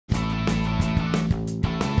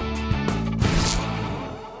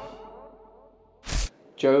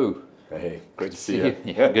Joe. Hey, great to see you.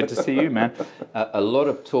 Yeah, good to see you, man. A lot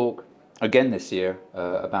of talk again this year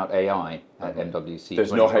about AI at MWC.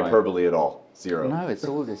 There's no hyperbole at all. Zero. No, it's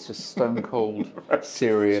just stone cold, Right.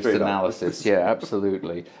 serious Straight analysis. Yeah,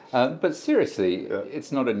 absolutely. But seriously,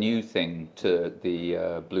 it's not a new thing to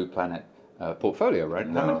the Blue Planet portfolio, right?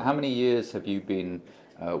 No. How many years have you been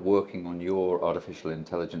working on your artificial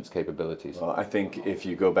intelligence capabilities? Well, I think if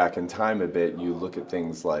you go back in time a bit, you look at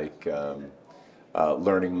things like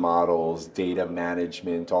learning models, data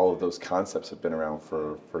management, all of those concepts have been around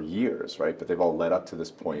for years, right? But they've all led up to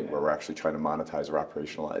this point where we're actually trying to monetize or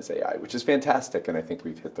operationalize AI, which is fantastic, and I think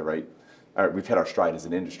we've hit our stride as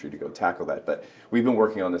an industry to go tackle that. But we've been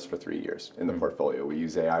working on this for 3 years in the portfolio. We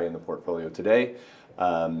use AI in the portfolio today.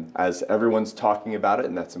 As everyone's talking about it,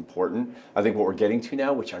 and that's important. I think what we're getting to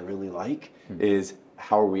now, which I really like, is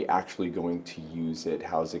how are we actually going to use it?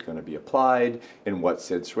 How is it going to be applied? In what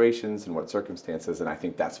situations? In what circumstances? And I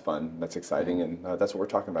think that's fun, that's exciting, and that's what we're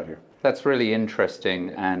talking about here. That's really interesting,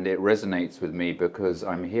 and it resonates with me because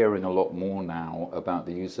I'm hearing a lot more now about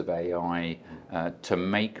the use of AI to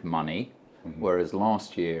make money, whereas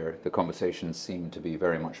last year the conversations seemed to be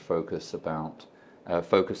very much focused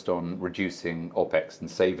on reducing OPEX and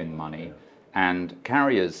saving money, and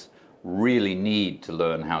carriers really need to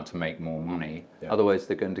learn how to make more money. Otherwise,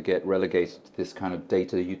 they're going to get relegated to this kind of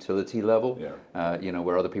data utility level,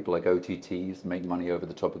 where other people like OTTs make money over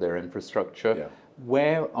the top of their infrastructure.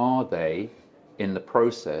 Where are they in the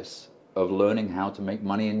process of learning how to make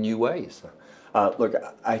money in new ways? Look,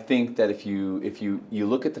 I think that if you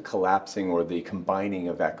look at the collapsing or the combining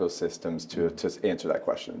of ecosystems to answer that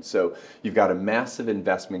question, so you've got a massive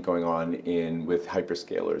investment going on with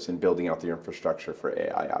hyperscalers and building out the infrastructure for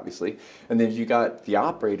AI, obviously, and then you got the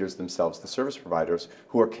operators themselves, the service providers,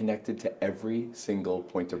 who are connected to every single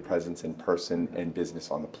point of presence in person and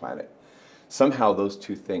business on the planet. Somehow those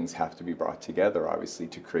two things have to be brought together, obviously,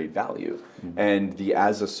 to create value. And the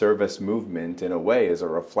as-a-service movement, in a way, is a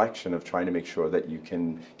reflection of trying to make sure that you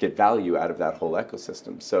can get value out of that whole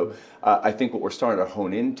ecosystem. So I think what we're starting to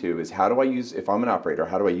hone into is how do I use, if I'm an operator,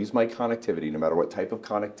 how do I use my connectivity, no matter what type of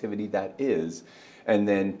connectivity that is, and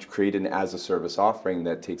then create an as-a-service offering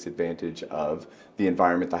that takes advantage of the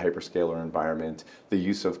environment, the hyperscaler environment, the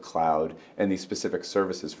use of cloud, and these specific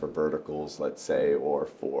services for verticals, let's say, or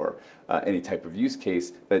for any type of use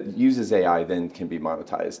case that uses AI then can be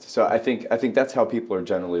monetized. So I think that's how people are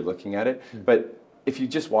generally looking at it. But if you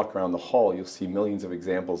just walk around the hall, you'll see millions of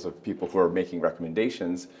examples of people who are making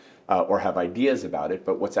recommendations or have ideas about it,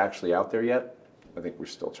 but what's actually out there yet? I think we're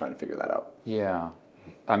still trying to figure that out. Yeah.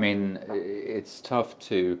 I mean, it's tough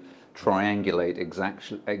to triangulate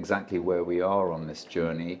exactly where we are on this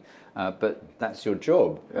journey, but that's your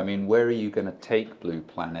job. I mean, where are you going to take Blue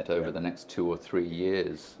Planet over the next 2 or 3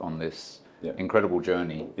 years on this incredible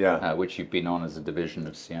journey, which you've been on as a division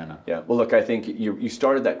of Ciena? Yeah, well, look, I think you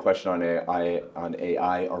started that question on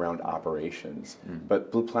AI around operations,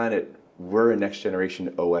 but Blue Planet, we're a next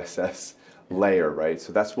generation OSS layer, right?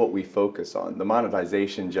 So that's what we focus on. The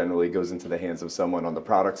monetization generally goes into the hands of someone on the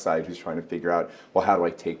product side who's trying to figure out, well, how do I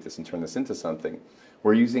take this and turn this into something?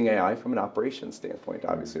 We're using AI from an operations standpoint,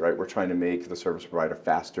 obviously, right? We're trying to make the service provider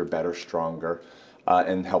faster, better, stronger,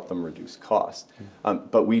 and help them reduce cost.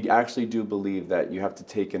 But we actually do believe that you have to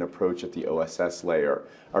take an approach at the OSS layer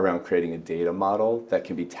around creating a data model that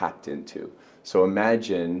can be tapped into. So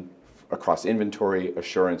imagine across inventory,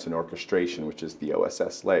 assurance, and orchestration, which is the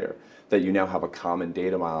OSS layer, that you now have a common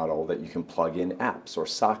data model that you can plug in apps or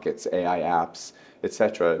sockets, AI apps,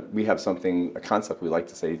 etc. We have a concept we like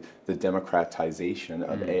to say, the democratization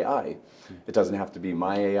of AI. It doesn't have to be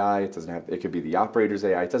my AI, it could be the operator's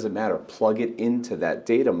AI, it doesn't matter. Plug it into that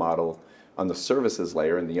data model on the services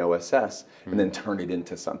layer in the OSS, and then turn it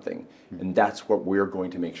into something. And that's what we're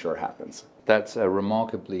going to make sure happens. That's a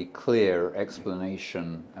remarkably clear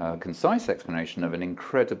explanation, concise explanation of an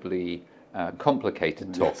incredibly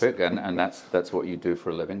complicated topic, and that's what you do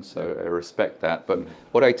for a living, so I respect that. But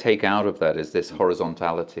what I take out of that is this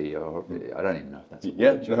horizontality, or I don't even know if that's a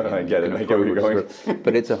word. No, I get it. I get where you're going.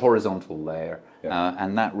 But it's a horizontal layer,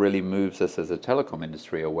 and that really moves us as a telecom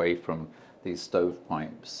industry away from these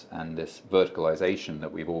stovepipes and this verticalization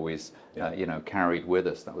that we've always carried with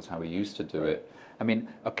us. That was how we used to do it. I mean,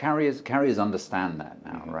 carriers understand that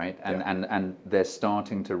now, right? And they're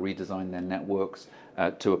starting to redesign their networks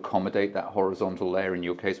to accommodate that horizontal layer, in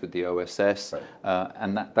your case with the OSS,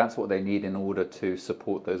 and that's what they need in order to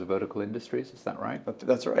support those vertical industries. Is that right?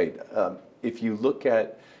 That's right. If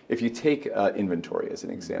you take inventory as an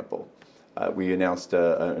example, We announced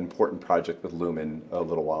an important project with Lumen a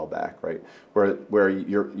little while back, right? Where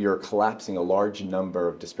you're collapsing a large number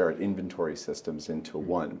of disparate inventory systems into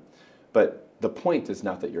one. But the point is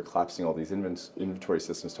not that you're collapsing all these inventory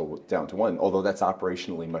systems down to one, although that's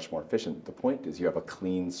operationally much more efficient. The point is you have a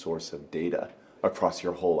clean source of data across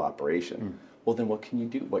your whole operation. Well, then what can you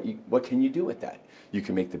do? What can you do with that? You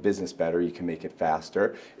can make the business better. You can make it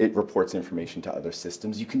faster. It reports information to other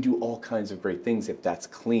systems. You can do all kinds of great things if that's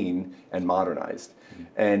clean and modernized.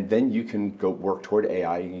 And then you can go work toward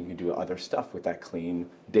AI and you can do other stuff with that clean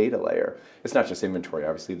data layer. It's not just inventory.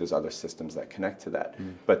 Obviously, there's other systems that connect to that.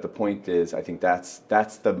 But the point is, I think that's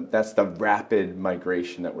the rapid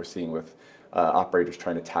migration that we're seeing with operators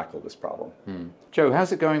trying to tackle this problem. Joe,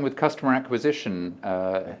 how's it going with customer acquisition?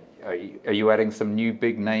 Are you adding some new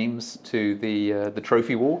big names to the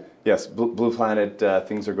trophy wall? Yes, Blue Planet,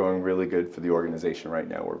 things are going really good for the organization right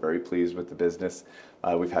now. We're very pleased with the business.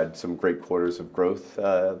 We've had some great quarters of growth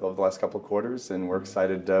over the last couple of quarters, and we're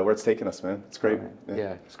excited where it's taken us, man. It's great. Right.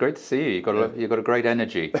 Yeah, it's great to see you. You've got a great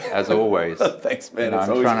energy, as always. Thanks, man. You know, it's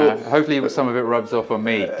always cool. Hopefully some of it rubs off on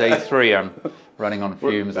me. Day 3, I'm running on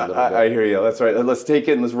fumes a little bit. I hear you. That's right. Let's take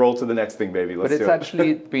it and let's roll to the next thing, baby. But it's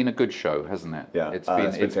actually been a good show, hasn't it? Yeah,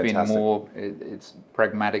 it's been more, it's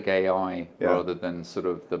pragmatic AI rather than sort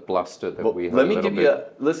of the bluster that we heard. Let me give you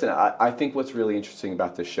listen, I think what's really interesting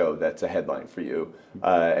about this show that's a headline for you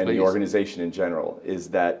and the organization in general is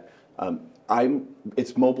that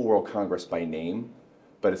it's Mobile World Congress by name,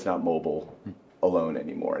 but it's not mobile alone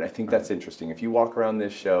anymore. And I think that's interesting. If you walk around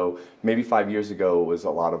this show, maybe 5 years ago it was a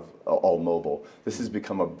lot of all mobile. This has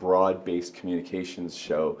become a broad-based communications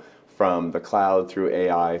show from the cloud through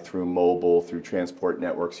AI, through mobile, through transport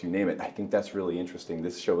networks, you name it. I think that's really interesting.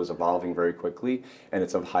 This show is evolving very quickly, and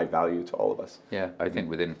it's of high value to all of us. Yeah, I think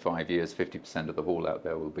within 5 years, 50% of the haul out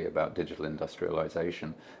there will be about digital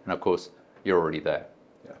industrialization. And of course, you're already there.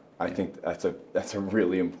 Yeah, I think that's a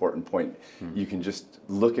really important point. You can just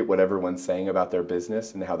look at what everyone's saying about their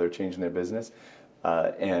business and how they're changing their business.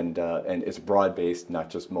 And it's broad-based, not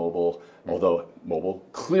just mobile, although mobile,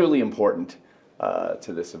 clearly important.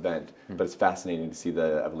 To this event, but it's fascinating to see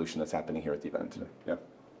the evolution that's happening here at the event today. Yeah.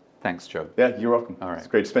 Thanks, Joe. Yeah, you're welcome. All right. It's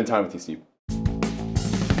great to spend time with you, Steve.